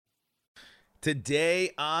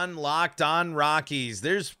Today on Locked On Rockies,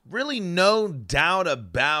 there's really no doubt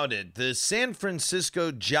about it. The San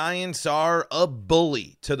Francisco Giants are a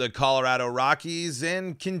bully to the Colorado Rockies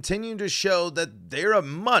and continue to show that they're a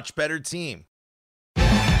much better team.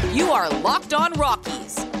 You are Locked On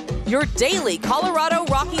Rockies, your daily Colorado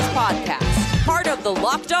Rockies podcast. Part of the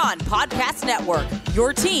Locked On Podcast Network,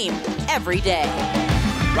 your team every day.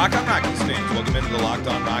 Rock On Rockies fans, welcome into the Locked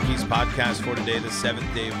On Rockies podcast for today, the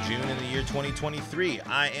 7th day of June in the year 2023.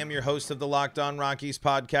 I am your host of the Locked On Rockies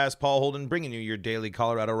podcast, Paul Holden, bringing you your daily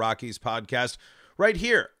Colorado Rockies podcast right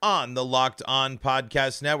here on the Locked On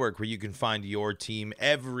Podcast Network, where you can find your team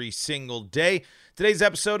every single day. Today's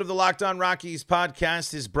episode of the Locked On Rockies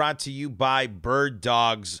podcast is brought to you by Bird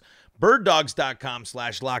Dogs.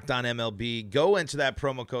 birddogs.com/LockedOnMLB. Go into that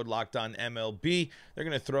promo code LockedOnMLB. They're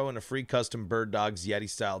going to throw in a free custom Bird Dogs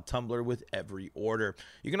Yeti-style tumbler with every order.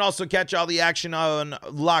 You can also catch all the action on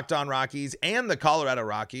Locked On Rockies and the Colorado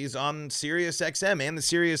Rockies on SiriusXM and the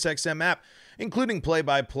SiriusXM app, including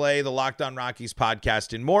play-by-play, the Locked On Rockies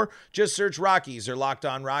podcast, and more. Just search Rockies or Locked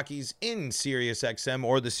On Rockies in SiriusXM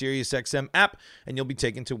or the SiriusXM app, and you'll be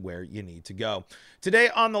taken to where you need to go. Today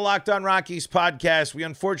on the Locked On Rockies podcast, we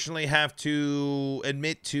unfortunately have to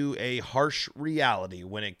admit to a harsh reality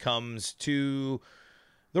when it comes to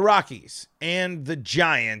the Rockies and the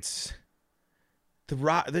Giants.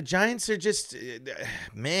 The Giants are just,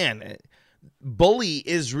 man, bully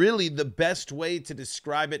is really the best way to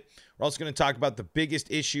describe it. We're also going to talk about the biggest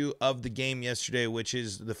issue of the game yesterday, which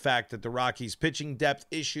is the fact that the Rockies' pitching depth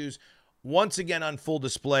issues once again on full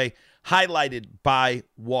display, highlighted by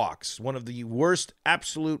walks. One of the worst,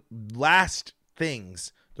 absolute last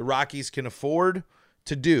things the Rockies can afford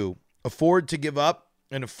to do, afford to give up,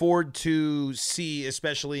 and afford to see,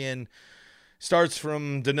 especially in starts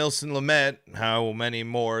from Dinelson Lamet, how many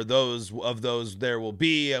more those there will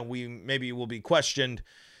be, and we maybe will be questioned.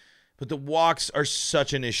 But the walks are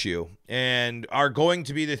such an issue and are going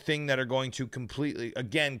to be the thing that are going to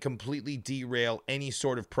completely derail any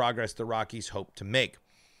sort of progress the Rockies hope to make.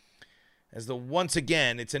 Once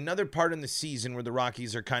again, it's another part in the season where the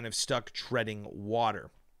Rockies are kind of stuck treading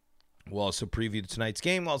water. We'll also preview tonight's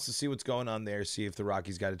game. We'll also see what's going on there, see if the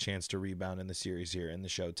Rockies got a chance to rebound in the series here in the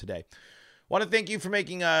show today. Want to thank you for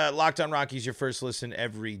making Locked On Rockies your first listen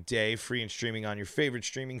every day, free and streaming on your favorite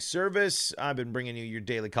streaming service. I've been bringing you your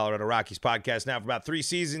daily Colorado Rockies podcast now for about 3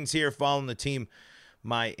 seasons here, following the team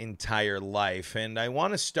my entire life. And I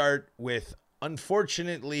want to start with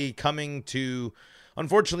unfortunately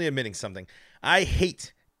admitting something. I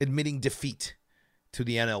hate admitting defeat to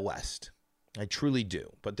the NL West. I truly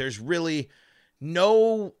do. But there's really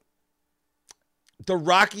the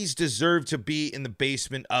Rockies deserve to be in the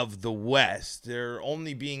basement of the West. They're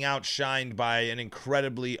only being outshined by an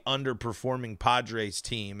incredibly underperforming Padres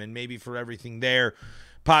team. And maybe for everything there,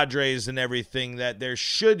 Padres and everything, that there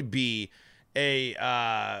should be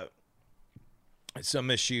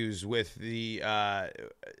some issues with the I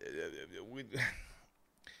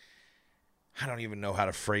don't even know how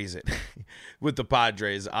to phrase it with the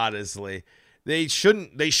Padres, honestly. They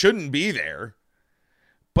shouldn't be there.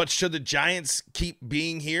 But should the Giants keep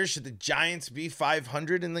being here? Should the Giants be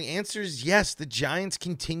 500? And the answer is yes. The Giants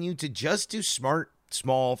continue to just do smart,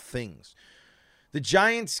 small things. The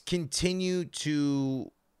Giants continue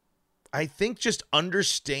to, I think, just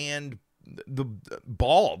understand the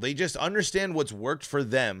ball. They just understand what's worked for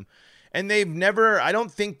them. And I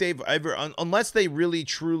don't think they've ever, unless they really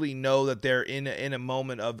truly know that they're in a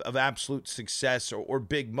moment of absolute success or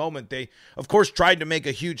big moment, they, of course, tried to make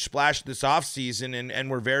a huge splash this offseason and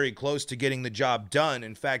were very close to getting the job done.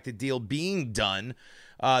 In fact, the deal being done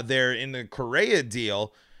there in the Correa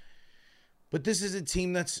deal. But this is a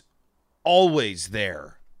team that's always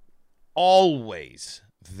there. Always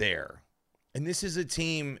there. And this is a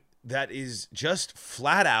team that is just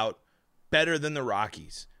flat out better than the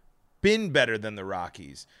Rockies. Been better than the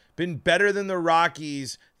Rockies. Been better than the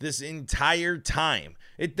Rockies this entire time.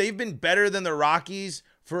 They've been better than the Rockies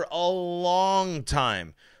for a long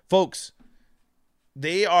time. Folks,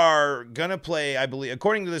 they are going to play, I believe,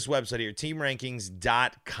 according to this website here,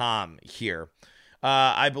 teamrankings.com here.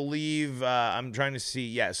 I believe, I'm trying to see,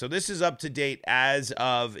 yeah, so this is up to date as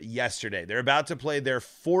of yesterday. They're about to play their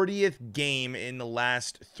 40th game in the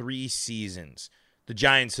last 3 seasons. The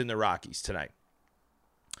Giants and the Rockies tonight.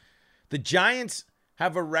 The Giants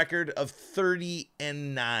have a record of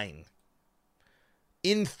 30-9.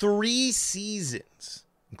 In 3 seasons,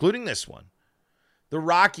 including this one, the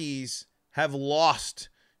Rockies have lost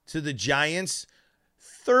to the Giants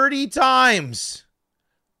 30 times.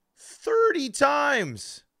 30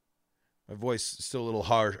 times. My voice is still a little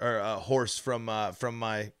hoarse from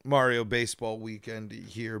my Mario baseball weekend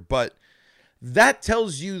here, but that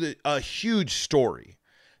tells you a huge story.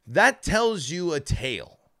 That tells you a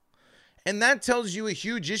tale. And that tells you a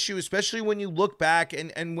huge issue, especially when you look back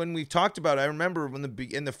and when we've talked about it. I remember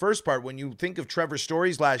in the first part, when you think of Trevor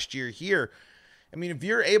Story's last year here, I mean, if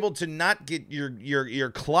you're able to not get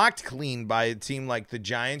your clocked clean by a team like the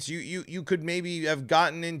Giants, you could maybe have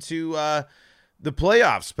gotten into the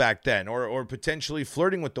playoffs back then, or potentially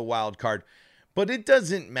flirting with the wild card. But it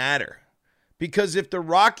doesn't matter, because if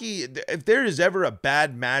there is ever a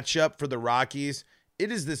bad matchup for the Rockies,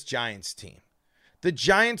 it is this Giants team. The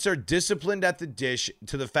Giants are disciplined at the dish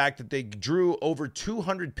to the fact that they drew over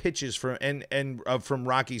 200 pitches from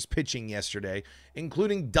Rockies pitching yesterday,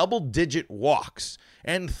 including double-digit walks,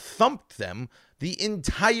 and thumped them the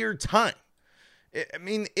entire time. I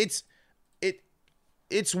mean, it's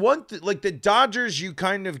one like the Dodgers. You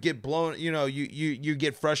kind of get blown. You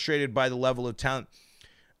get frustrated by the level of talent.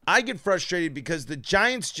 I get frustrated because the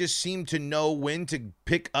Giants just seem to know when to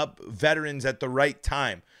pick up veterans at the right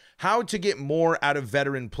time. How to get more out of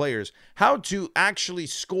veteran players, how to actually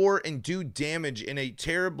score and do damage in a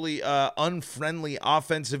terribly unfriendly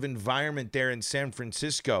offensive environment there in San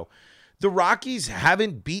Francisco. The Rockies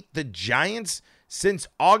haven't beat the Giants since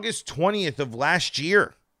August 20th of last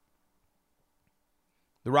year.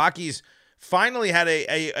 The Rockies finally had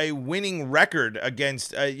a winning record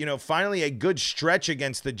against, finally a good stretch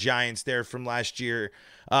against the Giants there from last year,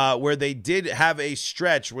 where they did have a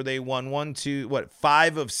stretch where they won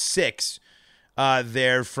 5 of 6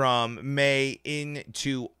 there from May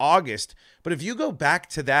into August. But if you go back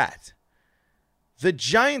to that, the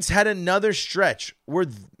Giants had another stretch where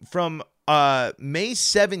from May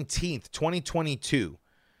 17th, 2022,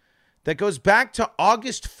 that goes back to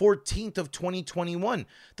August 14th of 2021.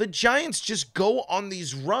 The Giants just go on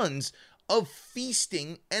these runs of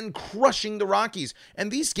feasting and crushing the Rockies. And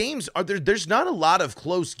these games there's not a lot of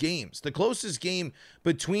close games. The closest game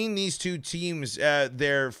between these two teams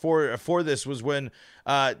there for this was when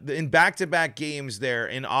in back-to-back games there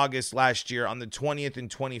in August last year on the 20th and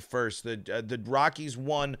 21st. The Rockies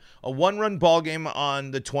won a one-run ball game on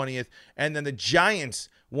the 20th, and then the Giants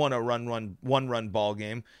won a one-run ball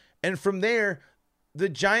game. And from there, the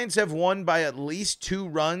Giants have won by at least 2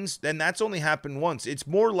 runs, and that's only happened once. It's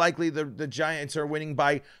more likely the Giants are winning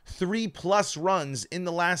by 3+ runs in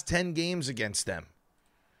the last 10 games against them.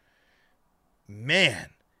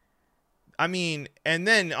 Man. I mean, and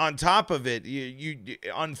then on top of it, you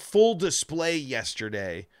on full display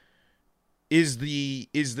yesterday is the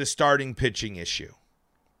starting pitching issue.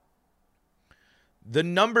 The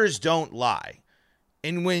numbers don't lie.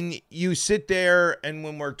 And when you sit there and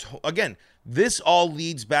when we're, again, this all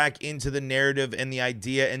leads back into the narrative and the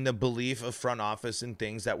idea and the belief of front office and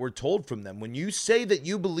things that were told from them. When you say that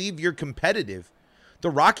you believe you're competitive, the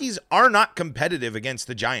Rockies are not competitive against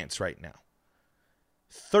the Giants right now.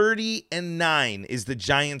 30-9 is the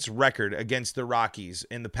Giants' record against the Rockies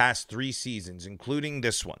in the past 3 seasons, including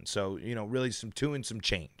this one. So, really some 2 and some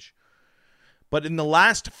change. But in the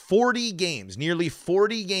last 40 games, nearly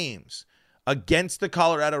 40 games, against the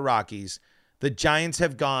Colorado Rockies, the Giants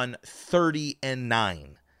have gone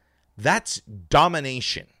 30-9. That's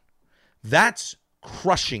domination. That's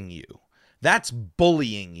crushing you. That's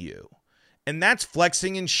bullying you. And that's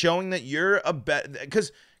flexing and showing that you're a better,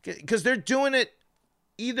 because they're doing it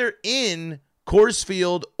either in Coors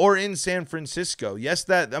Field or in San Francisco. Yes,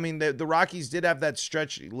 the Rockies did have that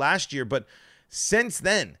stretch last year, but since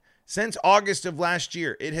then, since August of last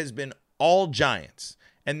year, it has been all Giants.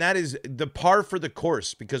 And that is the par for the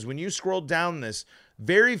course, because when you scroll down this,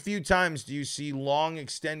 very few times do you see long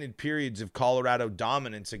extended periods of Colorado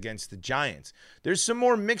dominance against the Giants. There's some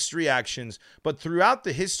more mixed reactions, but throughout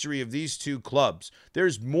the history of these two clubs,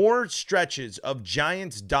 there's more stretches of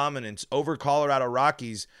Giants dominance over the Colorado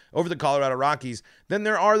Rockies than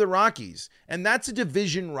there are the Rockies. And that's a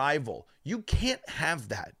division rival. You can't have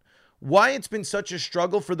that. Why it's been such a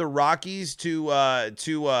struggle for the Rockies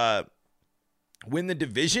to win the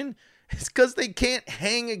division is because they can't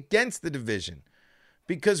hang against the division.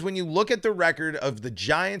 Because when you look at the record of the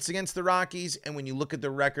Giants against the Rockies and when you look at the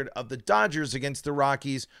record of the Dodgers against the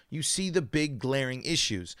Rockies, you see the big glaring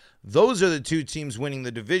issues. Those are the 2 teams winning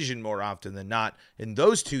the division more often than not, and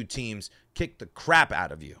those 2 teams kick the crap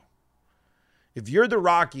out of you. If you're the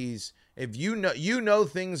Rockies, if you know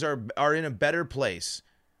things are in a better place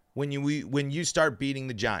when you start beating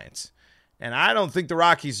the Giants. And I don't think the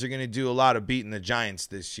Rockies are going to do a lot of beating the Giants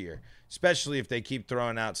this year, especially if they keep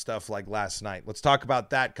throwing out stuff like last night. Let's talk about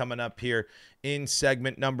that coming up here in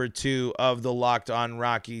segment number 2 of the Locked On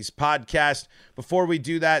Rockies podcast. Before we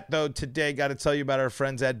do that, though, today, got to tell you about our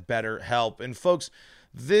friends at BetterHelp. And folks,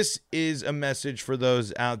 this is a message for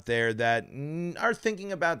those out there that are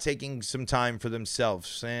thinking about taking some time for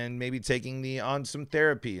themselves and maybe taking on some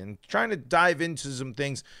therapy and trying to dive into some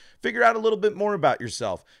things, figure out a little bit more about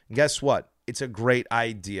yourself. And guess what? It's a great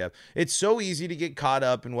idea. It's so easy to get caught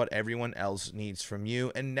up in what everyone else needs from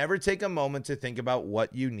you and never take a moment to think about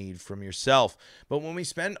what you need from yourself. But when we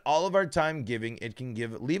spend all of our time giving, it can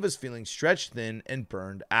leave us feeling stretched thin and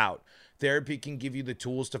burned out. Therapy can give you the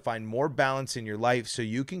tools to find more balance in your life so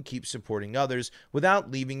you can keep supporting others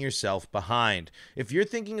without leaving yourself behind. If you're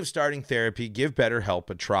thinking of starting therapy, give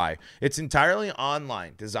BetterHelp a try. It's entirely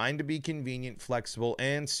online, designed to be convenient, flexible,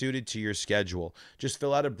 and suited to your schedule. Just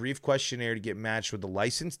fill out a brief questionnaire to get matched with a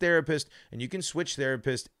licensed therapist, and you can switch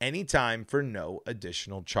therapists anytime for no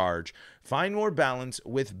additional charge. Find more balance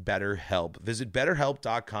with BetterHelp. Visit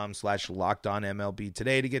BetterHelp.com/LockedOnMLB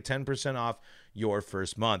today to get 10% off your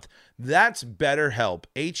first month. That's BetterHelp,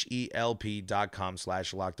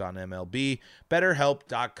 HELP.com/LockedOnMLB,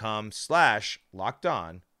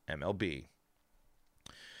 BetterHelp.com/LockedOnMLB.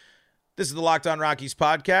 This is the Locked On Rockies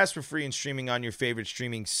podcast for free and streaming on your favorite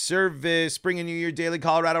streaming service, bringing you your daily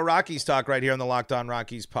Colorado Rockies talk right here on the Locked On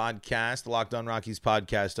Rockies podcast, the Locked On Rockies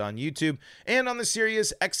podcast on YouTube, and on the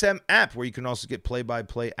Sirius XM app, where you can also get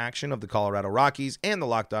play-by-play action of the Colorado Rockies and the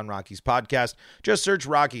Locked On Rockies podcast. Just search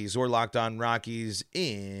Rockies or Locked On Rockies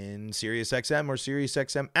in Sirius XM or Sirius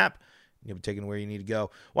XM app. You'll be taken where you need to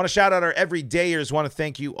go. Want to shout out our everydayers. Want to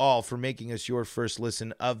thank you all for making us your first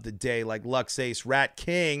listen of the day, like Lux Ace, Rat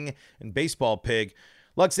King, and Baseball Pig.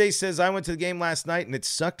 Lux Ace says, I went to the game last night and it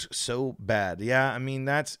sucked so bad. Yeah, I mean,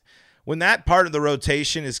 that's when that part of the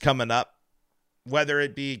rotation is coming up, whether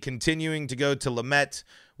it be continuing to go to Lamet,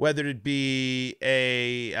 whether it be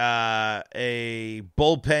a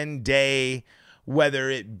bullpen day,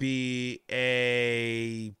 whether it be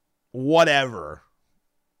a whatever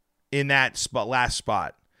in that last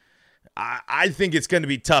spot. I think it's going to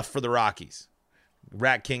be tough for the Rockies.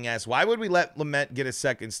 Rat King asks, why would we let Lamet get a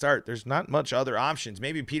second start? There's not much other options.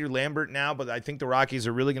 Maybe Peter Lambert now, but I think the Rockies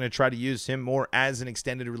are really going to try to use him more as an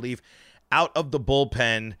extended relief out of the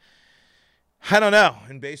bullpen. I don't know.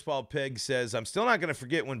 And Baseball Pig says, I'm still not going to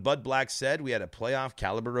forget when Bud Black said we had a playoff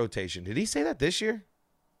caliber rotation. Did he say that this year?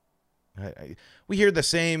 We hear the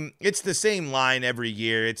same. It's the same line every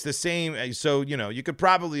year. It's the same. So, you could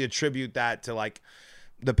probably attribute that to like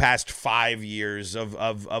the past 5 years of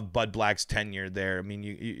Bud Black's tenure there. I mean,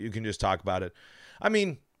 you can just talk about it. I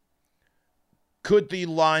mean, could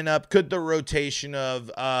the rotation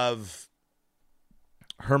of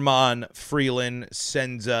Herman, Freeland,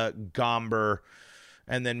 Senza, Gomber,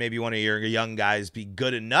 and then maybe one of your young guys be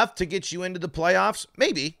good enough to get you into the playoffs?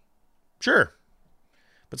 Maybe. Sure.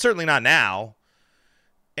 But certainly not now.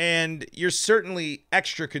 And you're certainly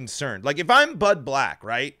extra concerned. Like if I'm Bud Black,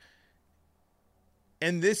 right?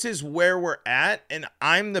 And this is where we're at, and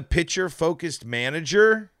I'm the pitcher-focused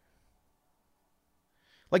manager.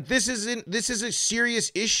 Like this is a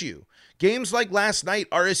serious issue. Games like last night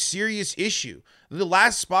are a serious issue. The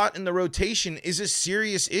last spot in the rotation is a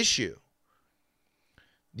serious issue.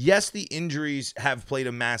 Yes, the injuries have played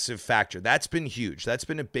a massive factor. That's been huge. That's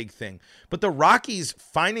been a big thing. But the Rockies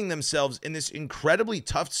finding themselves in this incredibly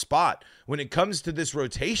tough spot when it comes to this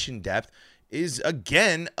rotation depth is,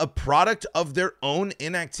 again, a product of their own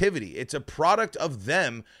inactivity. It's a product of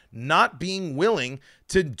them not being willing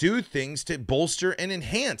to do things to bolster and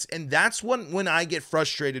enhance. And that's when I get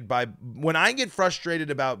frustrated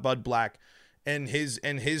about Bud Black and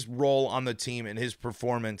his role on the team and his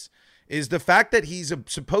performance, is the fact that he's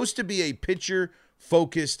supposed to be a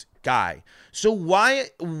pitcher-focused guy. So why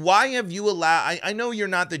have you allowed... I know you're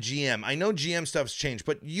not the GM. I know GM stuff's changed,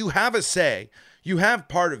 but you have a say. You have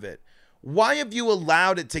part of it. Why have you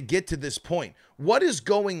allowed it to get to this point? What is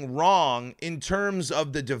going wrong in terms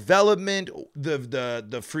of the development,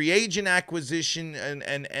 the free agent acquisition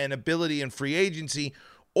and ability and free agency,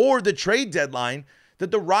 or the trade deadline,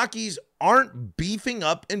 that the Rockies aren't beefing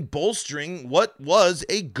up and bolstering what was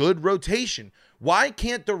a good rotation? Why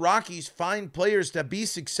can't the Rockies find players to be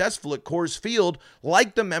successful at Coors Field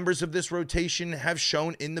like the members of this rotation have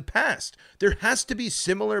shown in the past? There has to be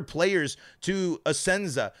similar players to a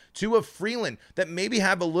Senza, to a Freeland, that maybe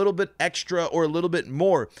have a little bit extra or a little bit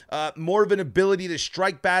more of an ability to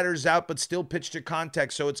strike batters out but still pitch to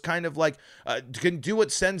contact. So it's kind of like can do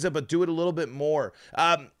what Senza but do it a little bit more.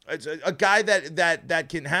 A guy that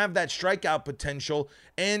can have that strikeout potential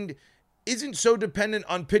and isn't so dependent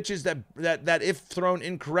on pitches that if thrown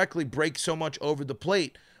incorrectly break so much over the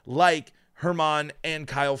plate, like Herman and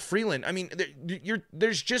Kyle Freeland. I mean,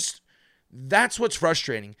 that's what's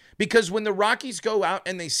frustrating, because when the Rockies go out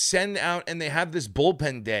and they send out and they have this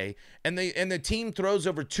bullpen day and the team throws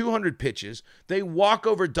over 200 pitches, they walk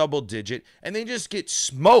over double digit and they just get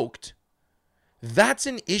smoked. That's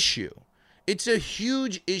an issue. It's a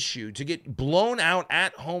huge issue to get blown out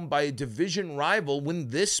at home by a division rival when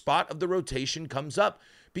this spot of the rotation comes up,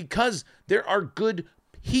 because there are good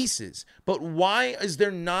pieces. But why has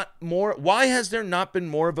there not been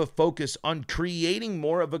more of a focus on creating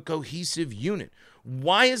more of a cohesive unit?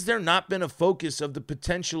 Why has there not been a focus of the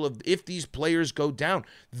potential of if these players go down?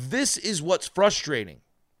 This is what's frustrating.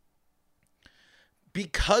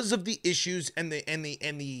 Because of the issues and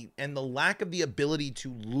the lack of the ability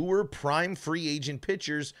to lure prime free agent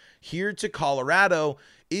pitchers here to Colorado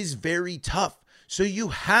is very tough. So you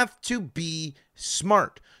have to be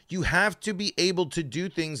smart. You have to be able to do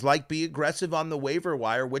things like be aggressive on the waiver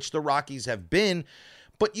wire, which the Rockies have been,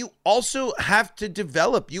 but you also have to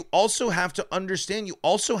develop. You also have to understand. You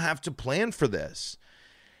also have to plan for this.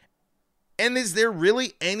 And is there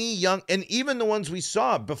really any young, and even the ones we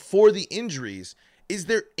saw before the injuries, is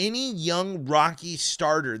there any young Rocky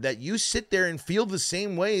starter that you sit there and feel the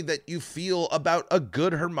same way that you feel about a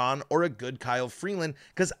good Herman or a good Kyle Freeland?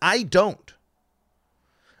 Because I don't.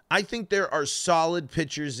 I think there are solid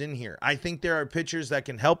pitchers in here. I think there are pitchers that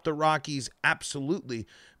can help the Rockies, absolutely.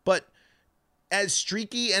 But as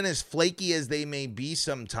streaky and as flaky as they may be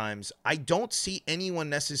sometimes, I don't see anyone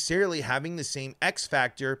necessarily having the same X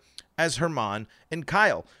factor as Herman and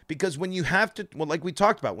Kyle. Because when you have to, well, like we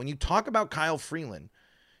talked about, when you talk about Kyle Freeland,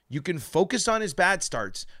 you can focus on his bad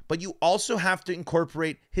starts, but you also have to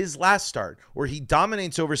incorporate his last start where he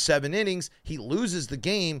dominates over 7 innings. He loses the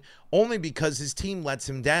game only because his team lets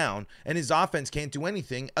him down and his offense can't do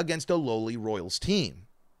anything against a lowly Royals team.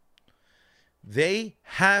 They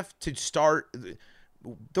have to start.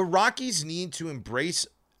 The Rockies need to embrace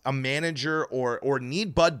a manager or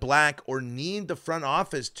need Bud Black or need the front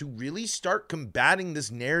office to really start combating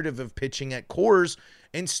this narrative of pitching at Coors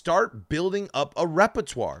and start building up a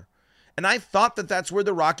repertoire. And I thought that that's where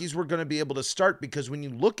the Rockies were going to be able to start, because when you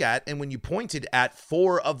look at and when you pointed at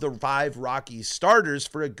 4 of the 5 Rockies starters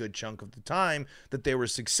for a good chunk of the time that they were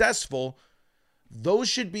successful, those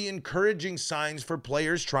should be encouraging signs for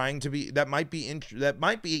players trying to be that might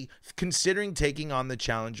be considering taking on the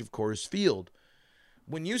challenge of Coors Field.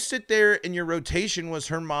 When you sit there and your rotation was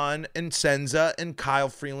Herman and Senza and Kyle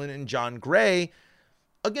Freeland and John Gray,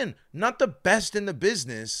 again, not the best in the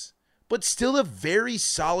business, but still a very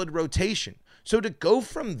solid rotation. So to go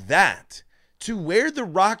from that to where the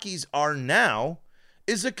Rockies are now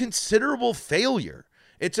is a considerable failure.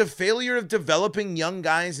 It's a failure of developing young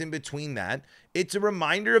guys in between that. It's a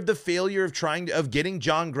reminder of the failure of getting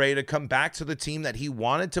John Gray to come back to the team that he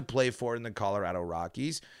wanted to play for in the Colorado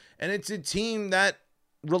Rockies. And it's a team that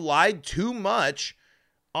relied too much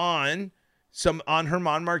on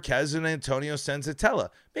Herman Marquez and Antonio Senzatella.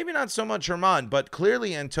 Maybe not so much Herman, but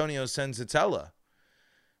clearly Antonio Senzatella.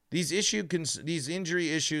 These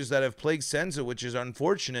injury issues that have plagued Senza, which is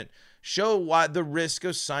unfortunate, show why the risk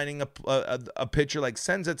of signing a pitcher like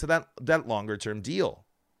Senza to that longer term deal.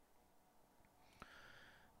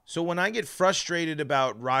 So when I get frustrated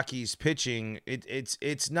about Rockies pitching,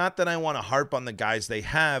 it's not that I want to harp on the guys they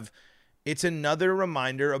have. It's another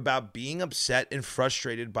reminder about being upset and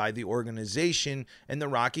frustrated by the organization and the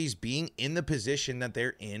Rockies being in the position that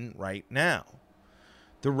they're in right now.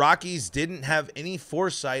 The Rockies didn't have any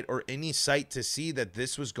foresight or any sight to see that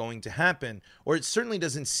this was going to happen, or it certainly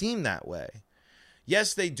doesn't seem that way.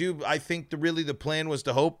 Yes, they do. I think the plan was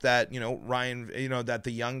to hope that, that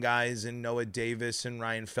the young guys and Noah Davis and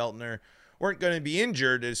Ryan Feltner weren't going to be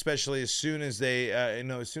injured, especially as soon as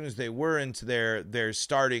they were into their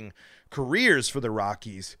starting careers for the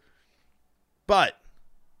Rockies. But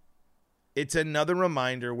it's another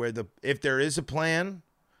reminder where if there is a plan,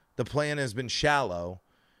 the plan has been shallow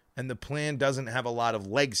and the plan doesn't have a lot of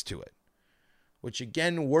legs to it, which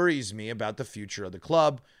again worries me about the future of the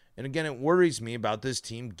club. And again, it worries me about this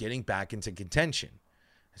team getting back into contention,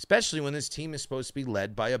 especially when this team is supposed to be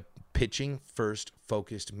led by a pitching first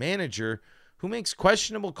focused manager who makes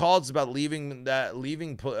questionable calls about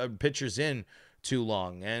leaving pitchers in too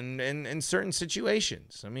long and in certain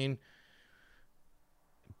situations. I mean,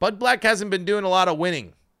 Bud Black hasn't been doing a lot of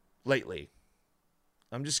winning lately.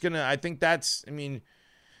 I think that's,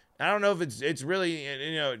 I don't know if it's really,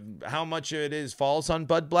 how much of it is false on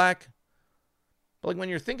Bud Black. But like when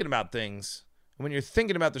you're thinking about things, when you're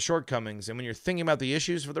thinking about the shortcomings, and when you're thinking about the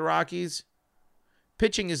issues for the Rockies,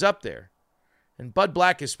 pitching is up there. And Bud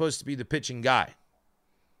Black is supposed to be the pitching guy.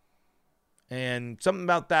 And something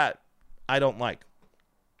about that I don't like.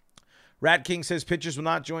 Rat King says pitchers will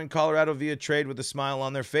not join Colorado via trade with a smile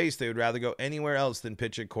on their face. They would rather go anywhere else than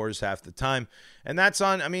pitch at Coors half the time. And that's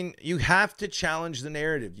on, I mean, you have to challenge the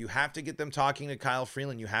narrative. You have to get them talking to Kyle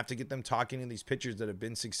Freeland. You have to get them talking to these pitchers that have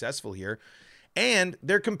been successful here. And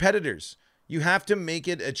they're competitors. You have to make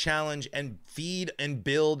it a challenge and feed and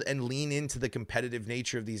build and lean into the competitive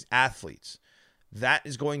nature of these athletes. That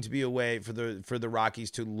is going to be a way for the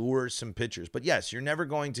Rockies to lure some pitchers. But yes, you're never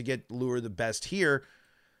going to lure the best here.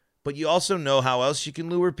 But you also know how else you can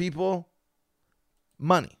lure people?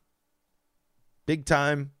 Money. Big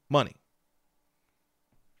time money.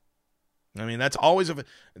 I mean, that's always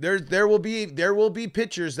there will be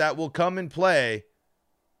pitchers that will come and play,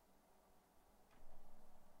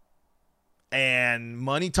 and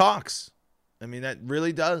money talks. I mean, that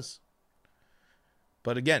really does.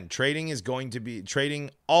 But again, trading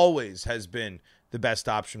always has been the best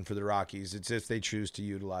option for the Rockies. It's if they choose to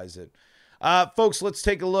utilize it. Folks, let's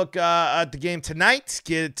take a look at the game tonight.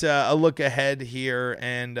 Get a look ahead here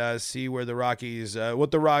and see where the Rockies, what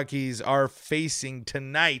the Rockies are facing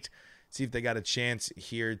tonight. See if they got a chance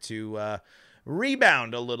here to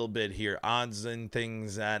rebound a little bit here. Odds and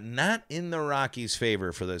things not in the Rockies'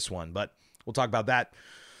 favor for this one, but we'll talk about that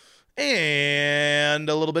and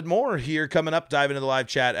a little bit more here coming up. Dive into the live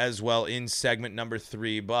chat as well in segment number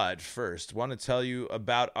 3. But first, want to tell you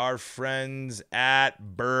about our friends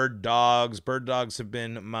at Bird Dogs. Bird Dogs have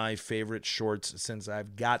been my favorite shorts since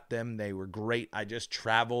I've got them. They were great. I just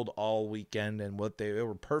traveled all weekend, and they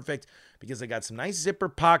were perfect because they got some nice zipper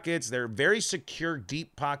pockets. They're very secure,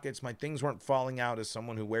 deep pockets. My things weren't falling out as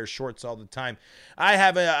someone who wears shorts all the time. I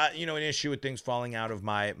have an issue with things falling out of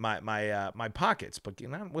my pockets, but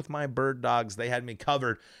with my Bird Dogs, they had me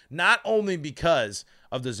covered, not only because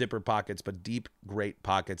of the zipper pockets, but deep, great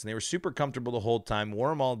pockets. And they were super comfortable the whole time, wore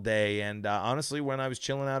them all day. And honestly, when I was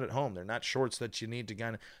chilling out at home, they're not shorts that you need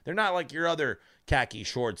to they're not like your other khaki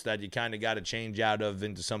shorts that you kind of got to change out of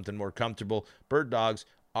into something more comfortable. Bird Dogs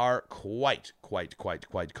are quite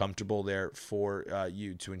comfortable there for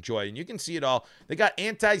you to enjoy. And you can see it all. They got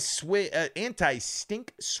anti-stink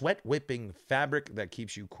sweat whipping fabric that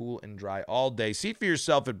keeps you cool and dry all day. See for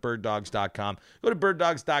yourself at birddogs.com. Go to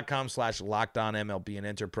birddogs.com/LockedOnMLB and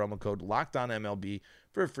enter promo code LockedOnMLB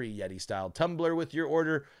for a free Yeti-style tumbler with your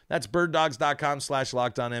order. That's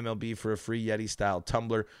birddogs.com/LockedOnMLB for a free Yeti-style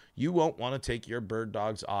tumbler. You won't want to take your Bird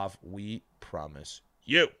Dogs off. We promise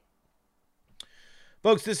you.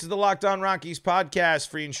 Folks, this is the Locked On Rockies podcast,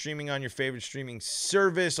 free and streaming on your favorite streaming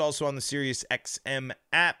service, also on the Sirius XM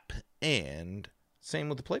app, and same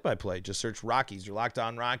with the play-by-play. Just search Rockies or Locked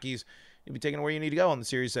On Rockies. You'll be taken where you need to go on the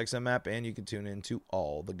Sirius XM app, and you can tune into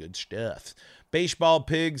all the good stuff. Baseball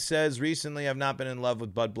Pig says, recently I've not been in love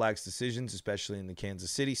with Bud Black's decisions, especially in the Kansas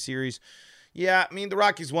City series. Yeah, I mean, the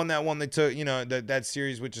Rockies won that one. They took, that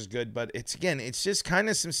series, which is good, but it's just kind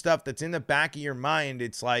of some stuff that's in the back of your mind.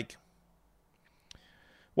 It's like,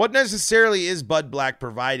 what necessarily is Bud Black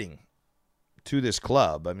providing to this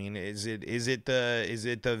club? I mean, is it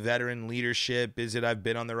the veteran leadership? Is it I've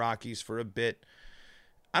been on the Rockies for a bit?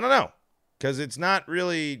 I don't know, because it's not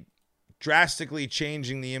really drastically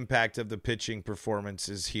changing the impact of the pitching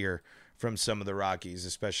performances here from some of the Rockies,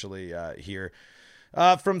 especially here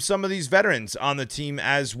from some of these veterans on the team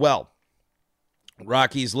as well.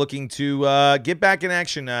 Rockies looking to get back in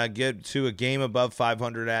action, get to a game above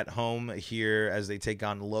 500 at home here as they take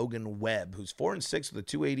on Logan Webb, who's 4-6 with a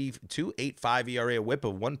 2.85 ERA, a whip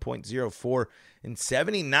of 1.04 in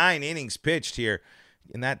 79 innings pitched here.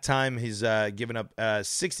 In that time, he's given up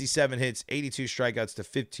 67 hits, 82 strikeouts to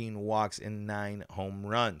 15 walks, and 9 home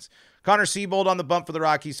runs. Connor Siebold on the bump for the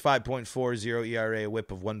Rockies, 5.40 ERA, a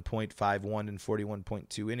whip of 1.51 in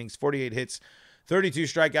 41.2 innings, 48 hits, 32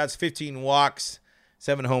 strikeouts, 15 walks,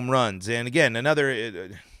 7 home runs. And again, another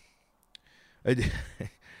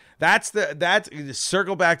that's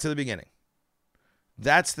circle back to the beginning.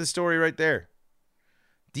 That's the story right there.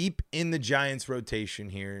 Deep in the Giants rotation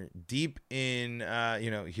here, deep in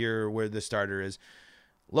here where the starter is.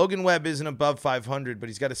 Logan Webb isn't above 500, but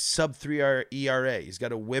he's got a sub-3 ERA. He's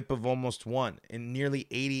got a whip of almost 1 in nearly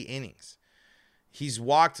 80 innings.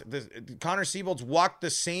 Connor Siebold's walked the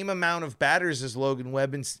same amount of batters as Logan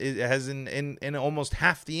Webb has in almost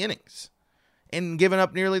half the innings and given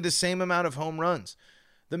up nearly the same amount of home runs.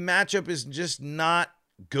 The matchup is just not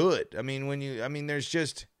good. I mean, there's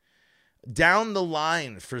just down the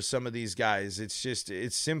line for some of these guys. It's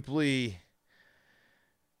simply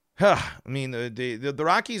I mean, the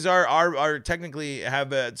Rockies are technically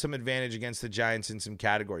have some advantage against the Giants in some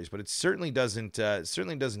categories, but it certainly doesn't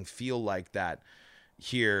feel like that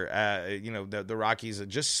here. The Rockies are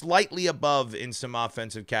just slightly above in some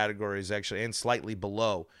offensive categories, actually, and slightly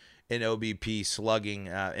below in OBP slugging,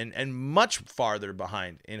 and much farther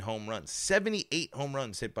behind in home runs. 78 home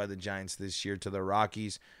runs hit by the Giants this year to the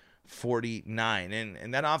Rockies 49,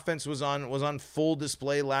 and that offense was on full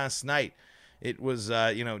display last night. It was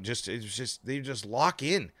they just lock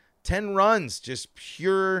in 10 runs, just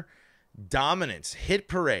pure dominance, hit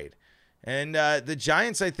parade. And the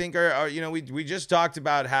Giants, I think, are we just talked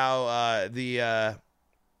about how the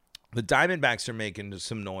Diamondbacks are making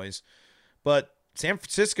some noise, but San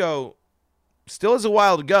Francisco still has a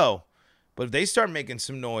while to go. But if they start making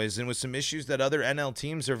some noise and with some issues that other NL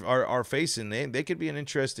teams are facing, they could be an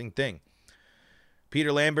interesting thing.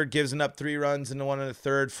 Peter Lambert gives up 3 runs in the 1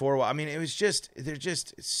 1/3, 4. I mean, they're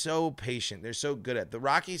just so patient. They're so good at it. The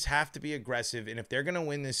Rockies have to be aggressive, and if they're going to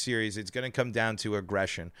win this series, it's going to come down to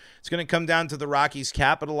aggression. It's going to come down to the Rockies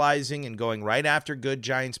capitalizing and going right after good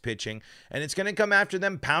Giants pitching, and it's going to come after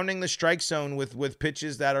them pounding the strike zone with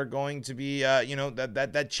pitches that are going to be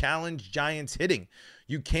that challenge Giants hitting.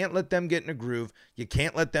 You can't let them get in a groove. You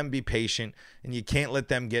can't let them be patient, and you can't let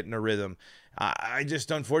them get in a rhythm. I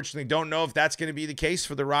just unfortunately don't know if that's going to be the case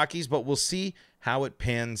for the Rockies, but we'll see how it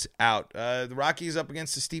pans out. The Rockies up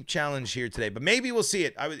against a steep challenge here today, but maybe we'll see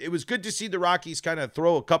it. It was good to see the Rockies kind of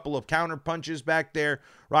throw a couple of counter punches back there.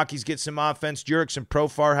 Rockies get some offense. Jurickson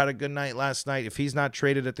Profar had a good night last night. If he's not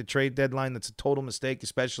traded at the trade deadline, that's a total mistake,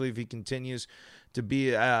 especially if he continues to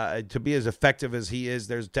be as effective as he is.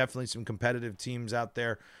 There's definitely some competitive teams out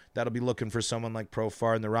there that'll be looking for someone like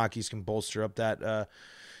Profar, and the Rockies can bolster up that.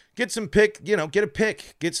 Get some pick, get a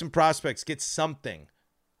pick, get some prospects, get something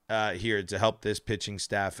here to help this pitching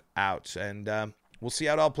staff out. And we'll see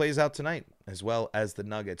how it all plays out tonight, as well as the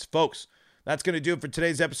Nuggets. Folks, that's going to do it for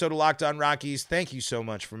today's episode of Locked On Rockies. Thank you so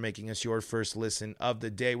much for making us your first listen of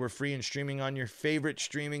the day. We're free and streaming on your favorite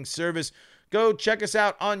streaming service. Go check us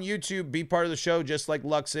out on YouTube. Be part of the show, just like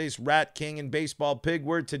Luxace, Rat King, and Baseball Pig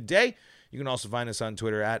were today. You can also find us on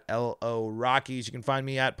Twitter at LO Rockies. You can find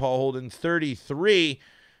me at Paul Holden 33.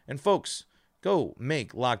 And folks, go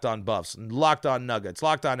make Locked On Buffs, Locked On Nuggets,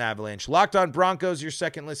 Locked On Avalanche, Locked On Broncos your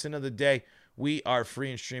second listen of the day. We are free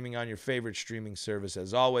and streaming on your favorite streaming service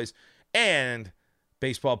as always. And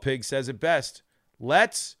Baseball Pig says it best.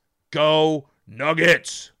 Let's go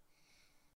Nuggets!